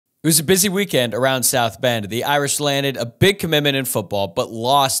It was a busy weekend around South Bend. The Irish landed a big commitment in football, but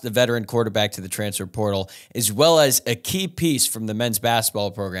lost the veteran quarterback to the transfer portal, as well as a key piece from the men's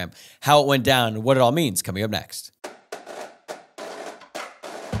basketball program. How it went down and what it all means coming up next.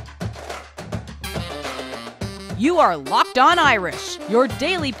 You are Locked On Irish, your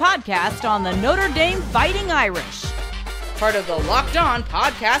daily podcast on the Notre Dame Fighting Irish. Part of the Locked On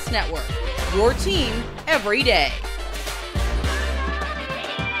Podcast Network, your team every day.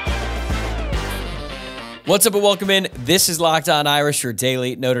 What's up and welcome in. This is Locked On Irish, your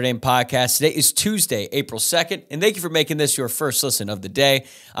daily Notre Dame podcast. Today is Tuesday, April 2nd, and thank you for making this your first listen of the day.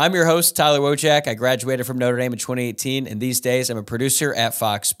 I'm your host, Tyler Wojciak. I graduated from Notre Dame in 2018, and these days I'm a producer at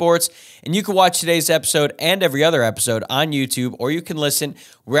Fox Sports. And you can watch today's episode and every other episode on YouTube, or you can listen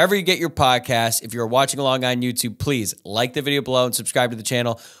wherever you get your podcasts. If you're watching along on YouTube, please like the video below and subscribe to the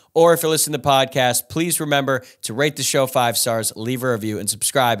channel. Or if you're listening to the podcast, please remember to rate the show 5 stars, leave a review, and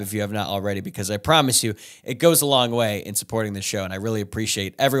subscribe if you have not already, because I promise you it goes a long way in supporting the show, and I really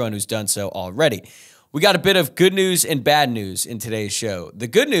appreciate everyone who's done so already. We got a bit of good news and bad news in today's show. The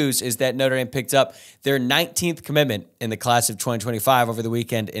good news is that Notre Dame picked up their 19th commitment in the class of 2025 over the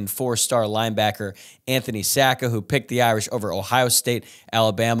weekend in 4-star linebacker Anthony Sacca, who picked the Irish over Ohio State,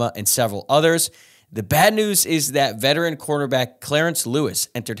 Alabama, and several others. The bad news is that veteran cornerback Clarence Lewis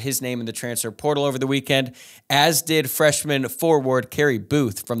entered his name in the transfer portal over the weekend, as did freshman forward Carey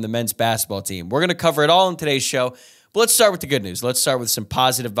Booth from the men's basketball team. We're going to cover it all in today's show, but let's start with the good news. Let's start with some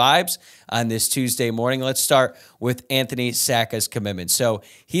positive vibes on this Tuesday morning. Let's start with Anthony Sacca's commitment. So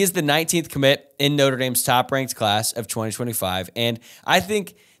he is the 19th commit in Notre Dame's top-ranked class of 2025, and I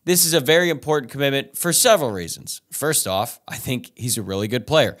think this is a very important commitment for several reasons. First off, I think he's a really good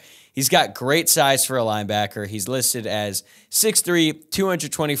player. He's got great size for a linebacker. He's listed as 6'3",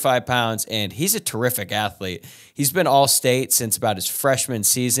 225 pounds, and he's a terrific athlete. He's been all-state since about his freshman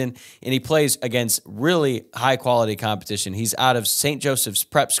season, and he plays against really high-quality competition. He's out of St. Joseph's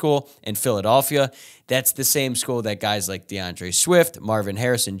Prep School in Philadelphia. That's the same school that guys like DeAndre Swift, Marvin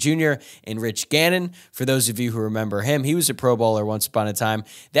Harrison Jr., and Rich Gannon, for those of you who remember him, he was a Pro Bowler once upon a time.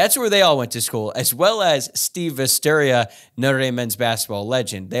 That's where they all went to school, as well as Steve Visteria, Notre Dame men's basketball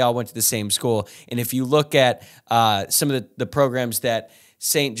legend. They all went to the same school. And if you look at some of the programs that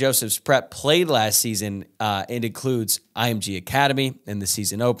St. Joseph's Prep played last season, it includes IMG Academy in the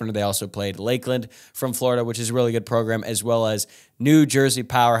season opener. They also played Lakeland from Florida, which is a really good program, as well as New Jersey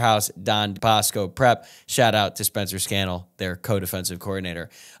powerhouse Don Bosco Prep. Shout out to Spencer Scannell, their co-defensive coordinator.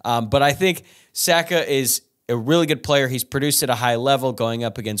 But I think Sacca is a really good player. He's produced at a high level, going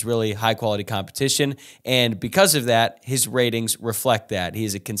up against really high-quality competition, and because of that, his ratings reflect that.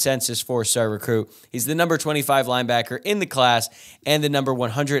 He's a consensus 4-star recruit. He's the number 25 linebacker in the class and the number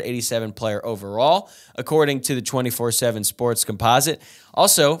 187 player overall, according to the 24/7 Sports Composite.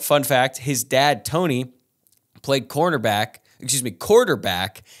 Also, fun fact, his dad, Tony, played quarterback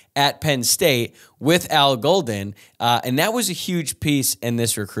at Penn State with Al Golden, and that was a huge piece in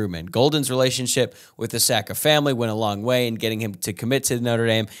this recruitment. Golden's relationship with the Sacca family went a long way in getting him to commit to Notre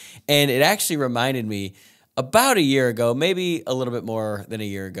Dame, and it actually reminded me about a year ago, maybe a little bit more than a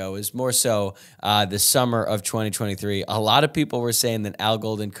year ago, is more so the summer of 2023. A lot of people were saying that Al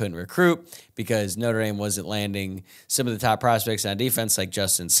Golden couldn't recruit because Notre Dame wasn't landing some of the top prospects on defense like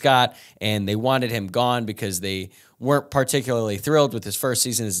Justin Scott, and they wanted him gone because they weren't particularly thrilled with his first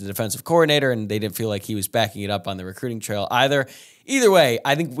season as a defensive coordinator, and they didn't feel like he was backing it up on the recruiting trail either. Either way,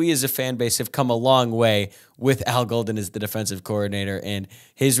 I think we as a fan base have come a long way with Al Golden as the defensive coordinator, and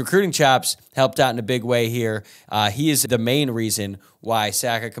his recruiting chops helped out in a big way here. He is the main reason why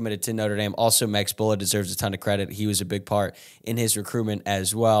Sacca committed to Notre Dame. Also, Max Bulla deserves a ton of credit. He was a big part in his recruitment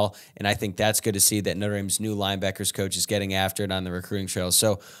as well, and I think that's good to see that Notre Dame's new linebackers coach is getting after it on the recruiting trail.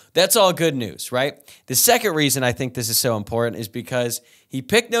 So that's all good news, right? The second reason I think this is so important is because he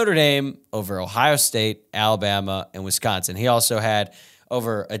picked Notre Dame over Ohio State, Alabama, and Wisconsin. He also had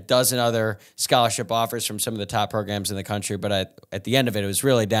over a dozen other scholarship offers from some of the top programs in the country, but at the end of it, it was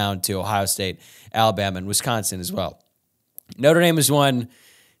really down to Ohio State, Alabama, and Wisconsin as well. Notre Dame has won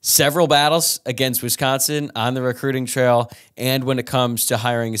several battles against Wisconsin on the recruiting trail and when it comes to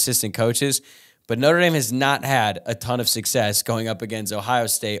hiring assistant coaches, but Notre Dame has not had a ton of success going up against Ohio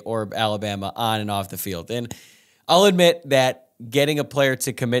State or Alabama on and off the field. And I'll admit that getting a player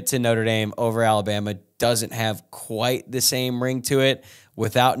to commit to Notre Dame over Alabama doesn't have quite the same ring to it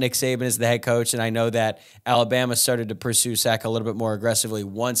without Nick Saban as the head coach, and I know that Alabama started to pursue Sacca a little bit more aggressively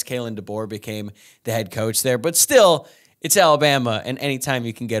once Kalen DeBoer became the head coach there, but still, it's Alabama, and anytime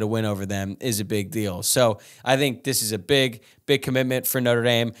you can get a win over them is a big deal. So I think this is a big commitment for Notre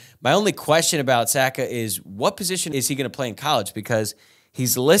Dame. My only question about Sacca is what position is he going to play in college? Because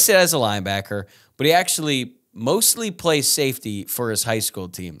He's listed as a linebacker, but he actually mostly plays safety for his high school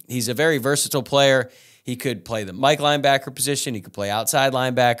team. He's a very versatile player. He could play the Mike linebacker position. He could play outside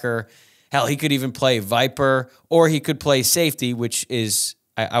linebacker. Hell, he could even play Viper, or he could play safety, which is,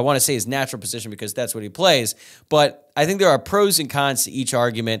 I want to say, his natural position because that's what he plays. But I think there are pros and cons to each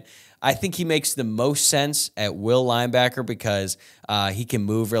argument. I think he makes the most sense at will linebacker because he can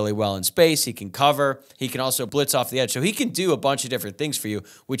move really well in space. He can cover. He can also blitz off the edge. So he can do a bunch of different things for you,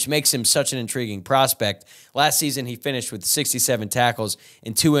 which makes him such an intriguing prospect. Last season, he finished with 67 tackles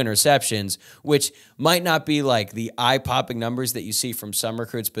and 2 interceptions, which might not be like the eye-popping numbers that you see from some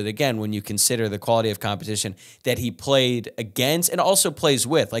recruits. But again, when you consider the quality of competition that he played against and also plays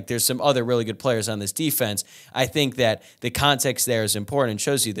with, like there's some other really good players on this defense, I think that the context there is important and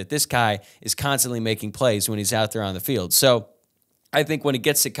shows you that this guy is constantly making plays when he's out there on the field. So I think when he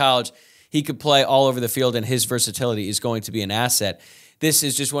gets to college, he could play all over the field, and his versatility is going to be an asset. This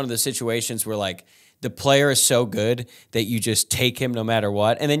is just one of the situations where, like, the player is so good that you just take him no matter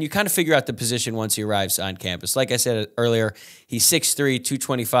what, and then you kind of figure out the position once he arrives on campus. Like I said earlier, he's 6'3",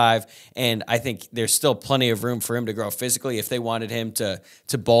 225, and I think there's still plenty of room for him to grow physically. If they wanted him to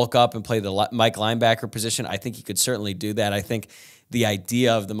bulk up and play the Mike linebacker position, I think he could certainly do that. I think the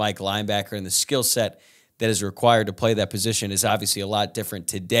idea of the Mike linebacker and the skill set that is required to play that position is obviously a lot different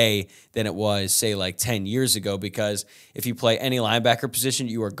today than it was, say, like 10 years ago, because if you play any linebacker position,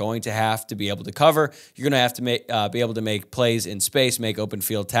 you are going to have to be able to cover. You're going to have to be able to make plays in space, make open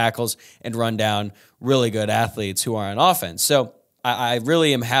field tackles, and run down really good athletes who are on offense. So I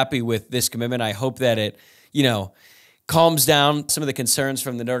really am happy with this commitment. I hope that it, calms down some of the concerns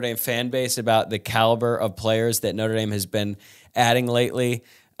from the Notre Dame fan base about the caliber of players that Notre Dame has been adding lately.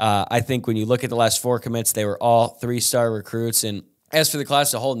 I think when you look at the last 4 commits, they were all 3-star recruits. And as for the class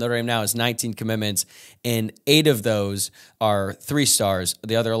as a whole, Notre Dame now has 19 commitments, and 8 of those are 3 stars.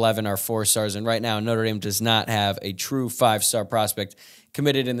 The other 11 are 4 stars. And right now, Notre Dame does not have a true 5-star prospect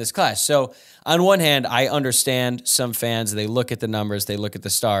committed in this class. So on one hand, I understand some fans, they look at the numbers, they look at the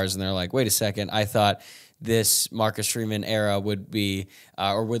stars, and they're like, wait a second, I thought this Marcus Freeman era would be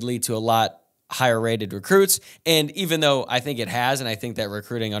or would lead to a lot higher rated recruits. And even though I think it has, and I think that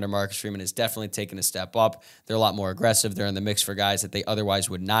recruiting under Marcus Freeman has definitely taken a step up, they're a lot more aggressive. They're in the mix for guys that they otherwise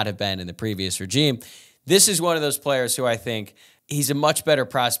would not have been in the previous regime. This is one of those players who I think he's a much better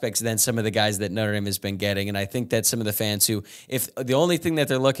prospect than some of the guys that Notre Dame has been getting. And I think that some of the fans who, if the only thing that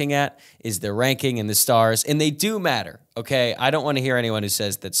they're looking at is the ranking and the stars, and they do matter, okay? I don't want to hear anyone who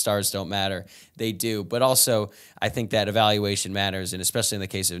says that stars don't matter. They do. But also, I think that evaluation matters, and especially in the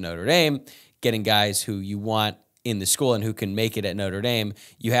case of Notre Dame, getting guys who you want in the school and who can make it at Notre Dame,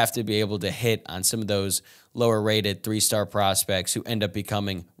 you have to be able to hit on some of those lower-rated 3-star prospects who end up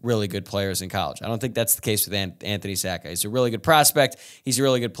becoming really good players in college. I don't think that's the case with Anthony Sacca. He's a really good prospect. He's a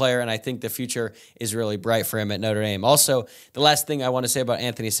really good player, and I think the future is really bright for him at Notre Dame. Also, the last thing I want to say about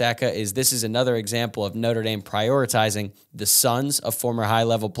Anthony Sacca is this is another example of Notre Dame prioritizing the sons of former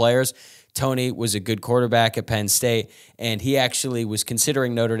high-level players. Tony was a good quarterback at Penn State, and he actually was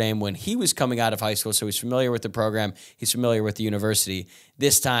considering Notre Dame when he was coming out of high school, so he's familiar with the program. He's familiar with the university.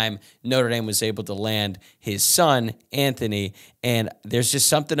 This time, Notre Dame was able to land his son, Anthony, and there's just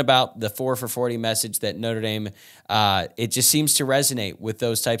something about the 4 for 40 message that Notre Dame, it just seems to resonate with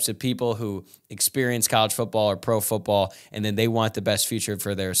those types of people who experience college football or pro football, and then they want the best future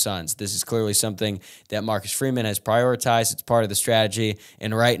for their sons. This is clearly something that Marcus Freeman has prioritized. It's part of the strategy,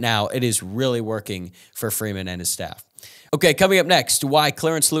 and right now it is really working for Freeman and his staff. Okay, coming up next, why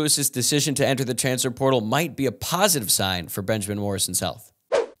Clarence Lewis's decision to enter the transfer portal might be a positive sign for Benjamin Morrison's health.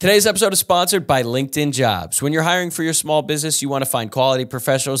 Today's episode is sponsored by LinkedIn Jobs. When you're hiring for your small business, you want to find quality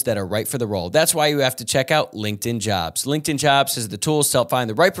professionals that are right for the role. That's why you have to check out LinkedIn Jobs. LinkedIn Jobs has the tools to help find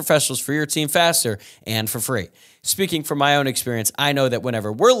the right professionals for your team faster and for free. Speaking from my own experience, I know that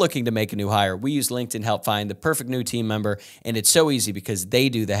whenever we're looking to make a new hire, we use LinkedIn to help find the perfect new team member, and it's so easy because they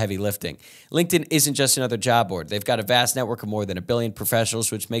do the heavy lifting. LinkedIn isn't just another job board. They've got a vast network of more than 1 billion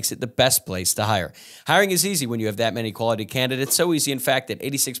professionals, which makes it the best place to hire. Hiring is easy when you have that many quality candidates. So easy, in fact, that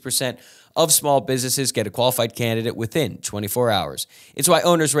 86% of small businesses get a qualified candidate within 24 hours. It's why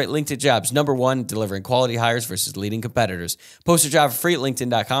owners rate LinkedIn Jobs #1, delivering quality hires versus leading competitors. Post your job for free at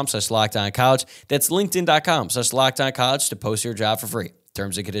linkedin.com/lockedoncollege. That's linkedin.com/lockedoncollege to post your job for free.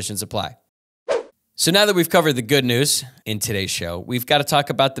 Terms and conditions apply. So now that we've covered the good news in today's show, we've got to talk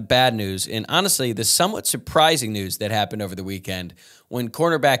about the bad news, and honestly, the somewhat surprising news that happened over the weekend when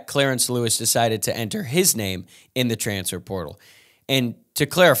cornerback Clarence Lewis decided to enter his name in the transfer portal. And to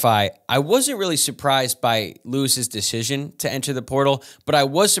clarify, I wasn't really surprised by Lewis's decision to enter the portal, but I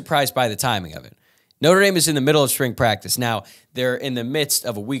was surprised by the timing of it. Notre Dame is in the middle of spring practice. Now, they're in the midst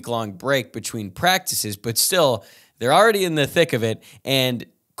of a week-long break between practices, but still, they're already in the thick of it, and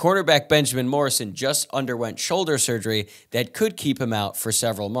cornerback Benjamin Morrison just underwent shoulder surgery that could keep him out for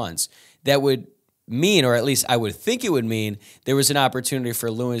several months. That would mean, or at least I would think it would mean, there was an opportunity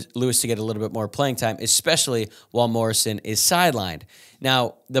for Lewis to get a little bit more playing time, especially while Morrison is sidelined.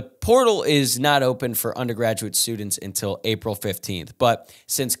 Now, the portal is not open for undergraduate students until April 15th, but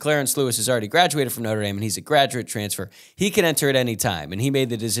since Clarence Lewis has already graduated from Notre Dame and he's a graduate transfer, he can enter at any time, and he made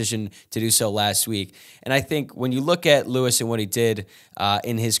the decision to do so last week. And I think when you look at Lewis and what he did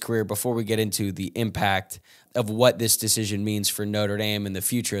in his career, before we get into the impact of what this decision means for Notre Dame and the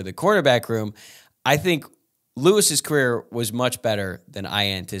future of the cornerback room, I think Lewis's career was much better than I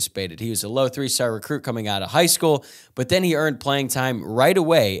anticipated. He was a low 3-star recruit coming out of high school, but then he earned playing time right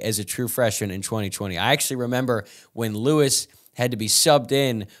away as a true freshman in 2020. I actually remember when Lewis had to be subbed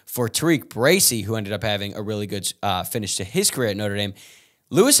in for Tariq Bracy, who ended up having a really good finish to his career at Notre Dame.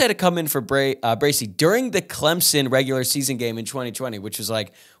 Lewis had to come in for Bracy during the Clemson regular season game in 2020, which was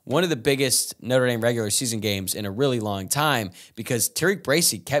like one of the biggest Notre Dame regular season games in a really long time because Tariq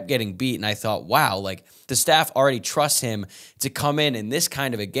Bracy kept getting beat, and I thought, wow, like the staff already trusts him to come in this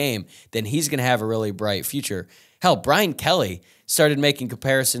kind of a game, then he's going to have a really bright future. Hell, Brian Kelly started making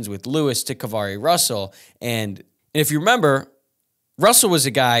comparisons with Lewis to Kavari Russell, and if you remember, Russell was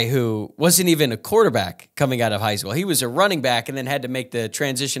a guy who wasn't even a quarterback coming out of high school. He was a running back and then had to make the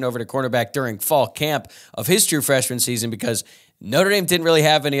transition over to cornerback during fall camp of his true freshman season because Notre Dame didn't really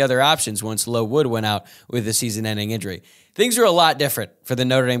have any other options once Low Wood went out with a season-ending injury. Things were a lot different for the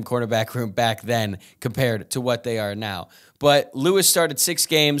Notre Dame cornerback room back then compared to what they are now. But Lewis started 6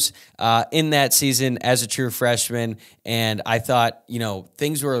 games in that season as a true freshman, and I thought,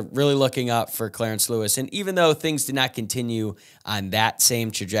 things were really looking up for Clarence Lewis. And even though things did not continue on that same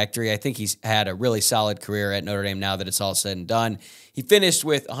trajectory, I think he's had a really solid career at Notre Dame now that it's all said and done. He finished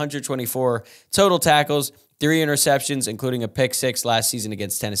with 124 total tackles, 3 interceptions, including a pick 6 last season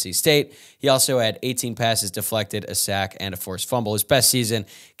against Tennessee State. He also had 18 passes deflected, a sack, and a forced fumble. His best season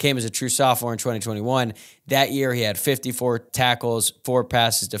came as a true sophomore in 2021. That year, he had 54 tackles, 4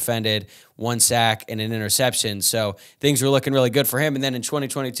 passes defended, 1 sack, and an interception. So things were looking really good for him. And then in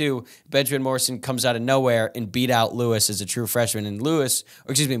 2022, Benjamin Morrison comes out of nowhere and beat out Lewis as a true freshman. And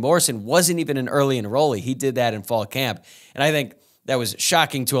Morrison wasn't even an early enrollee. He did that in fall camp. And I think that was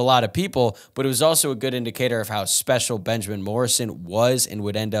shocking to a lot of people, but it was also a good indicator of how special Benjamin Morrison was and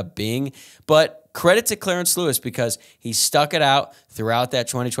would end up being. But credit to Clarence Lewis because he stuck it out throughout that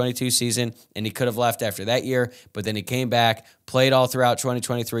 2022 season, and he could have left after that year, but then he came back, played all throughout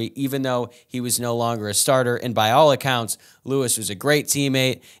 2023, even though he was no longer a starter. And by all accounts, Lewis was a great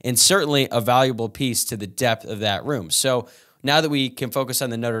teammate and certainly a valuable piece to the depth of that room. So now that we can focus on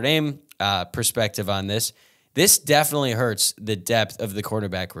the Notre Dame perspective on this definitely hurts the depth of the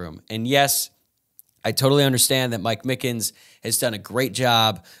quarterback room. And yes, I totally understand that Mike Mickens has done a great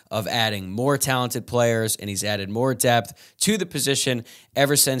job of adding more talented players, and he's added more depth to the position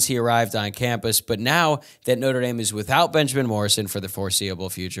ever since he arrived on campus. But now that Notre Dame is without Benjamin Morrison for the foreseeable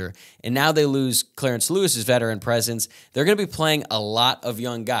future, and now they lose Clarence Lewis's veteran presence, they're going to be playing a lot of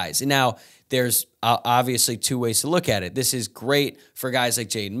young guys. And now there's obviously 2 ways to look at it. This is great for guys like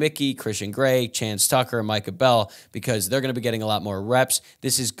Jaden Mickey, Christian Gray, Chance Tucker, and Micah Bell because they're going to be getting a lot more reps.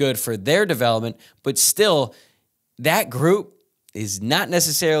 This is good for their development, but still, that group is not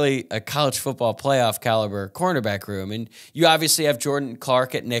necessarily a college football playoff caliber cornerback room. And you obviously have Jordan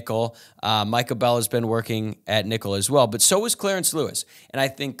Clark at nickel. Micah Bell has been working at nickel as well, but so was Clarence Lewis. And I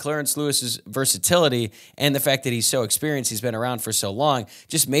think Clarence Lewis's versatility and the fact that he's so experienced, he's been around for so long,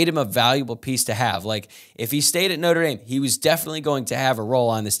 just made him a valuable piece to have. Like, if he stayed at Notre Dame, he was definitely going to have a role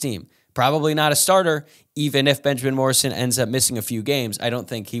on this team. Probably not a starter, even if Benjamin Morrison ends up missing a few games. I don't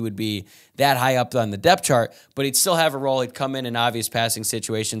think he would be that high up on the depth chart, but he'd still have a role. He'd come in obvious passing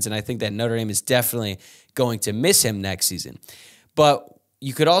situations, and I think that Notre Dame is definitely going to miss him next season. But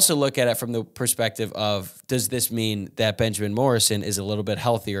you could also look at it from the perspective of, does this mean that Benjamin Morrison is a little bit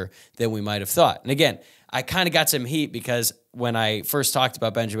healthier than we might have thought? And again, I kind of got some heat because when I first talked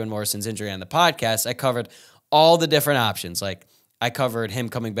about Benjamin Morrison's injury on the podcast, I covered all the different options. Like, I covered him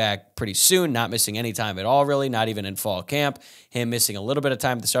coming back pretty soon, not missing any time at all, really, not even in fall camp, him missing a little bit of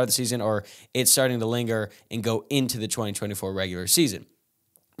time at the start of the season, or it starting to linger and go into the 2024 regular season.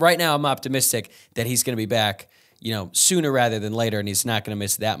 Right now, I'm optimistic that he's going to be back, sooner rather than later, and he's not going to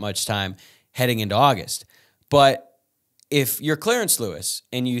miss that much time heading into August. But if you're Clarence Lewis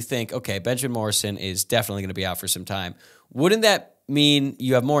and you think, okay, Benjamin Morrison is definitely going to be out for some time, wouldn't that mean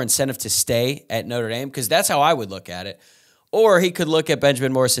you have more incentive to stay at Notre Dame? Because that's how I would look at it. Or he could look at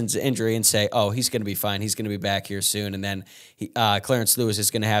Benjamin Morrison's injury and say, oh, he's going to be fine. He's going to be back here soon. And then Clarence Lewis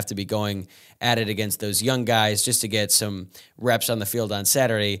is going to have to be going at it against those young guys just to get some reps on the field on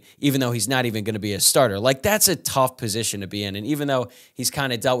Saturday, even though he's not even going to be a starter. Like, that's a tough position to be in. And even though he's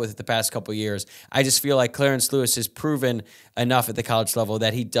kind of dealt with it the past couple of years, I just feel like Clarence Lewis has proven enough at the college level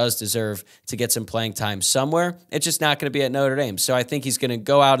that he does deserve to get some playing time somewhere. It's just not going to be at Notre Dame. So I think he's going to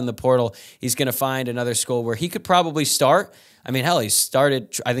go out in the portal. He's going to find another school where he could probably start. I mean, hell, he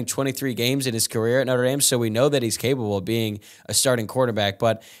started, I think, 23 games in his career at Notre Dame, so we know that he's capable of being a starting quarterback,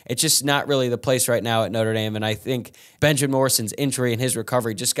 but it's just not really the place right now at Notre Dame, and I think Benjamin Morrison's injury and his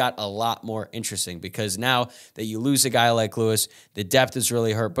recovery just got a lot more interesting because now that you lose a guy like Lewis, the depth is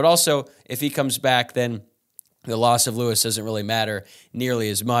really hurt, but also if he comes back, then the loss of Lewis doesn't really matter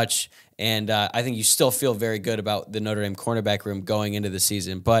nearly as much. And I think you still feel very good about the Notre Dame cornerback room going into the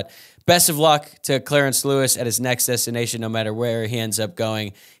season. But best of luck to Clarence Lewis at his next destination, no matter where he ends up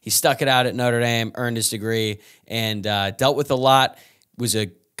going. He stuck it out at Notre Dame, earned his degree, and dealt with a lot, was a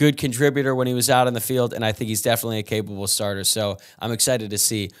good contributor when he was out on the field, and I think he's definitely a capable starter. So I'm excited to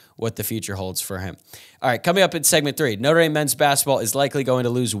see what the future holds for him. All right, coming up in segment 3, Notre Dame men's basketball is likely going to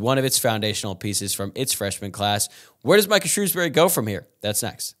lose one of its foundational pieces from its freshman class. Where does Micah Shrewsbury go from here? That's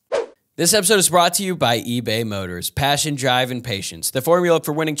next. This episode is brought to you by eBay Motors. Passion, drive, and patience. The formula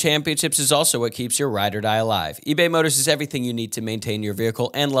for winning championships is also what keeps your ride or die alive. eBay Motors is everything you need to maintain your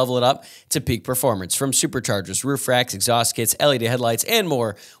vehicle and level it up to peak performance. From superchargers, roof racks, exhaust kits, LED headlights, and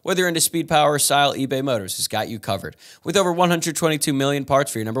more. Whether you're into speed, power, or style, eBay Motors has got you covered. With over 122 million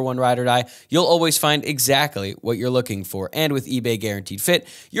parts for your number one ride or die, you'll always find exactly what you're looking for. And with eBay Guaranteed Fit,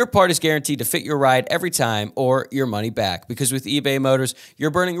 your part is guaranteed to fit your ride every time or your money back. Because with eBay Motors,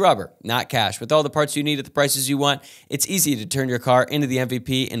 you're burning rubber, not cash. With all the parts you need at the prices you want, it's easy to turn your car into the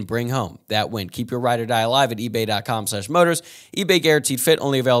MVP and bring home that win. Keep your ride or die alive at ebay.com/motors. eBay Guaranteed Fit,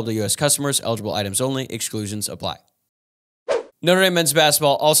 only available to U.S. customers. Eligible items only. Exclusions apply. Notre Dame men's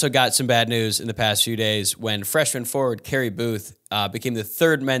basketball also got some bad news in the past few days when freshman forward Carey Booth became the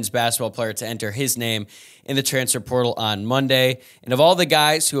third men's basketball player to enter his name in the transfer portal on Monday. And of all the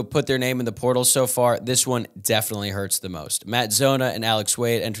guys who have put their name in the portal so far, this one definitely hurts the most. Matt Zona and Alex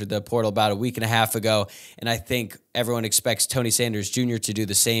Wade entered the portal about a week and a half ago, and I think everyone expects Tony Sanders Jr. to do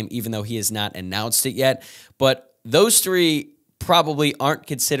the same, even though he has not announced it yet. But those three probably aren't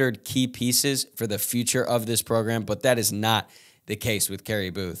considered key pieces for the future of this program, but that is not the case with Carey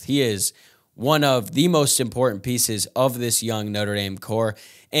Booth. He is one of the most important pieces of this young Notre Dame core.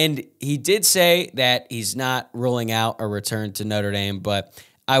 And he did say that he's not ruling out a return to Notre Dame, but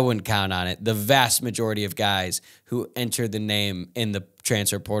I wouldn't count on it. The vast majority of guys who enter the name in the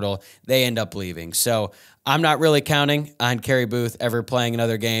transfer portal, they end up leaving. So I'm not really counting on Carey Booth ever playing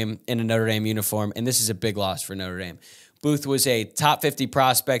another game in a Notre Dame uniform, and this is a big loss for Notre Dame. Booth was a top 50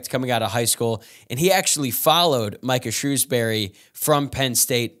 prospect coming out of high school, and he actually followed Micah Shrewsbury from Penn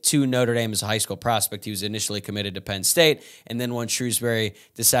State to Notre Dame as a high school prospect. He was initially committed to Penn State, and then when Shrewsbury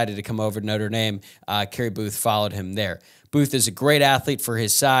decided to come over to Notre Dame, Carey Booth followed him there. Booth is a great athlete for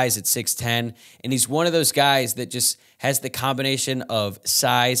his size at 6'10", and he's one of those guys that just has the combination of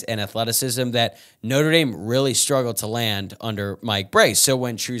size and athleticism that Notre Dame really struggled to land under Mike Brey. So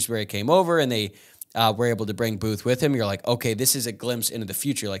when Shrewsbury came over and they were able to bring Booth with him, you're like, okay, this is a glimpse into the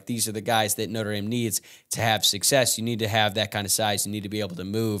future. Like, these are the guys that Notre Dame needs to have success. You need to have that kind of size. You need to be able to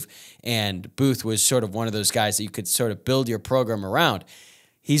move. And Booth was sort of one of those guys that you could sort of build your program around.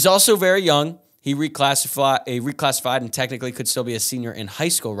 He's also very young. He reclassified and technically could still be a senior in high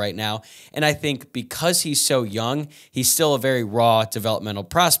school right now. And I think because he's so young, he's still a very raw developmental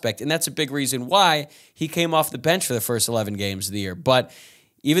prospect. And that's a big reason why he came off the bench for the first 11 games of the year. But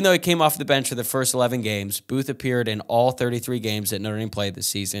even though he came off the bench for the first 11 games, Booth appeared in all 33 games that Notre Dame played this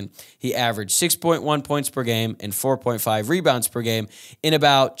season. He averaged 6.1 points per game and 4.5 rebounds per game in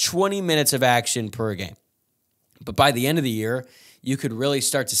about 20 minutes of action per game. But by the end of the year, you could really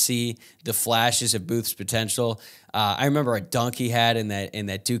start to see the flashes of Booth's potential. I remember a dunk he had in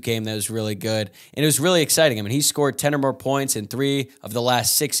that Duke game that was really good, and it was really exciting. I mean, he scored 10 or more points in 3 of the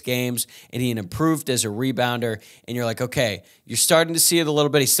last 6 games, and he improved as a rebounder, and you're like, okay, you're starting to see it a little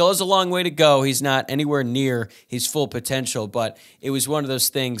bit. He still has a long way to go. He's not anywhere near his full potential, but it was one of those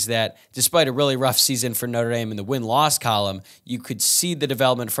things that, despite a really rough season for Notre Dame in the win-loss column, you could see the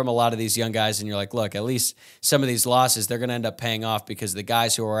development from a lot of these young guys, and you're like, look, at least some of these losses, they're going to end up paying off because the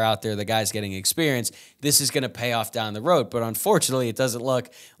guys who are out there, the guys getting experience, this is going to pay off down the road. But unfortunately, it doesn't look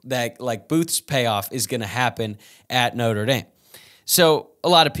that like Booth's payoff is going to happen at Notre Dame. So a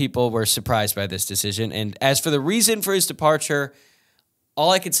lot of people were surprised by this decision. And as for the reason for his departure,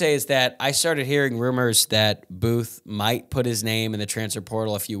 All I could say is that I started hearing rumors that Booth might put his name in the transfer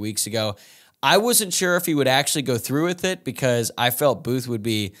portal a few weeks ago. I wasn't sure if he would actually go through with it because I felt Booth would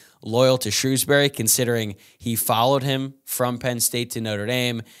be loyal to Shrewsbury, considering he followed him from Penn State to Notre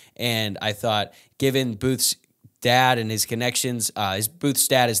Dame. And I thought, given Booth's dad and his connections, Booth's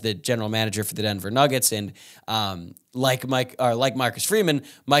dad is the general manager for the Denver Nuggets, and like Marcus Freeman,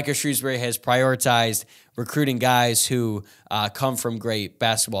 Micah Shrewsbury has prioritized recruiting guys who come from great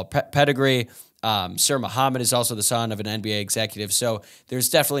basketball pedigree. Sir Muhammad is also the son of an NBA executive, so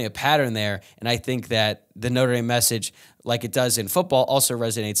there's definitely a pattern there, and I think that the Notre Dame message, like it does in football, also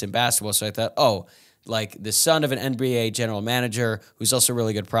resonates in basketball. So I thought, like the son of an NBA general manager who's also a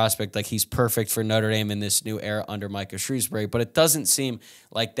really good prospect, like he's perfect for Notre Dame in this new era under Micah Shrewsbury, but it doesn't seem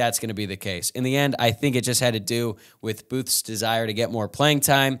like that's going to be the case. In the end, I think it just had to do with Booth's desire to get more playing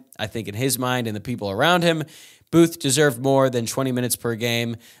time. I think in his mind and the people around him, Booth deserved more than 20 minutes per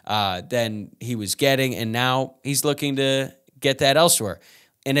game than he was getting, and now he's looking to get that elsewhere.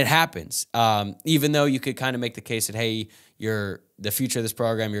 And it happens. Even though you could kind of make the case that, hey, you're the future of this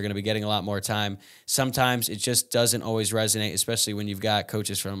program, you're going to be getting a lot more time. Sometimes it just doesn't always resonate, especially when you've got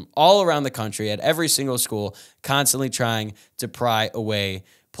coaches from all around the country at every single school constantly trying to pry away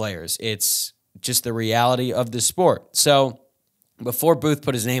players. It's just the reality of the sport. So before Booth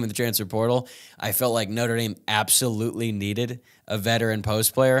put his name in the transfer portal, I felt like Notre Dame absolutely needed a veteran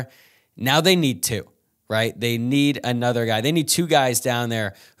post player. Now they need two. Right? They need another guy. They need two guys down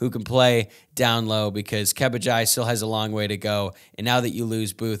there who can play down low because Kebajai still has a long way to go. And now that you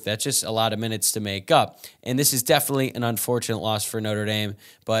lose Booth, that's just a lot of minutes to make up. And this is definitely an unfortunate loss for Notre Dame.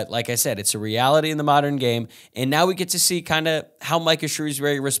 But like I said, it's a reality in the modern game. And now we get to see kind of how Micah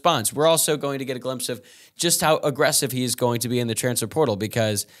Shrewsbury responds. We're also going to get a glimpse of just how aggressive he is going to be in the transfer portal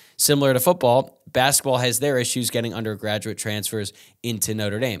because similar to football, basketball has their issues getting undergraduate transfers into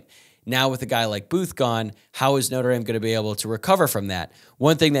Notre Dame. Now with a guy like Booth gone, how is Notre Dame going to be able to recover from that?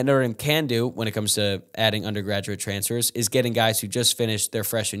 One thing that Notre Dame can do when it comes to adding undergraduate transfers is getting guys who just finished their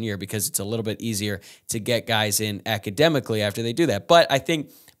freshman year because it's a little bit easier to get guys in academically after they do that. But I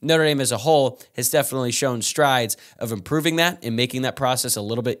think Notre Dame as a whole has definitely shown strides of improving that and making that process a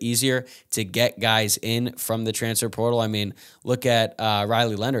little bit easier to get guys in from the transfer portal. I mean, look at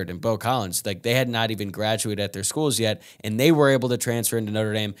Riley Leonard and Bo Collins. Like they had not even graduated at their schools yet, and they were able to transfer into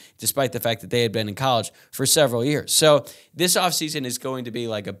Notre Dame despite the fact that they had been in college for several years. So this offseason is going to be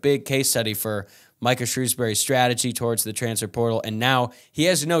like a big case study for Micah Shrewsbury's strategy towards the transfer portal, and now he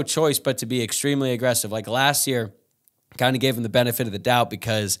has no choice but to be extremely aggressive. Like last year, kind of gave him the benefit of the doubt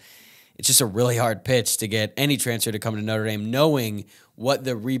because it's just a really hard pitch to get any transfer to come to Notre Dame knowing what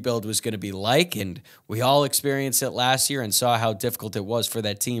the rebuild was going to be like. And we all experienced it last year and saw how difficult it was for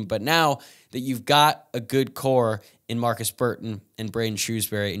that team. But now that you've got a good core in Marcus Burton and Braden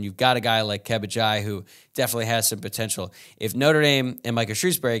Shrewsbury, and you've got a guy like Kebajai who definitely has some potential. If Notre Dame and Micah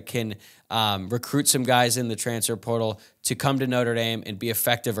Shrewsbury can recruit some guys in the transfer portal to come to Notre Dame and be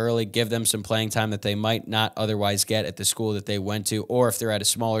effective early, give them some playing time that they might not otherwise get at the school that they went to, or if they're at a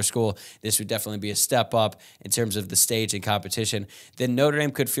smaller school, this would definitely be a step up in terms of the stage and competition, then Notre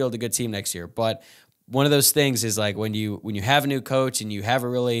Dame could field a good team next year. But one of those things is like when you have a new coach and you have a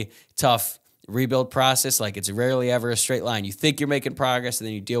really tough rebuild process, like it's rarely ever a straight line. You think you're making progress and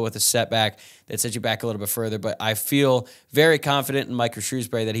then you deal with a setback that sets you back a little bit further. But I feel very confident in Micah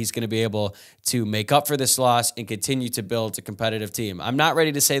Shrewsbury that he's going to be able to make up for this loss and continue to build a competitive team. I'm not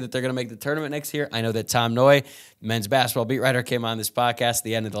ready to say that they're going to make the tournament next year. I know that Tom Noy, men's basketball beat writer, came on this podcast at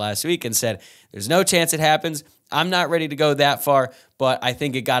the end of the last week and said there's no chance it happens. I'm not ready to go that far, but I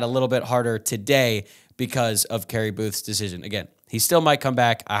think it got a little bit harder today because of Carey Booth's decision. Again, he still might come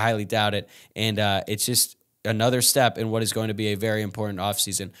back. I highly doubt it. And it's just another step in what is going to be a very important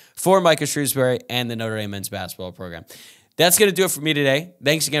offseason for Micah Shrewsbury and the Notre Dame men's basketball program. That's going to do it for me today.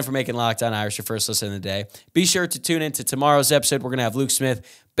 Thanks again for making Locked On Irish your first listen of the day. Be sure to tune in to tomorrow's episode. We're going to have Luke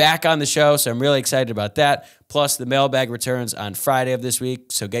Smith back on the show, so I'm really excited about that. Plus, the mailbag returns on Friday of this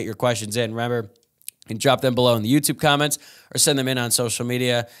week, so get your questions in. Remember, you can drop them below in the YouTube comments or send them in on social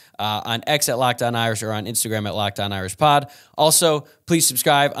media, on X at Locked On Irish or on Instagram at Locked On Irish Pod. Also, please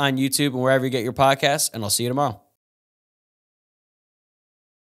subscribe on YouTube and wherever you get your podcasts, and I'll see you tomorrow.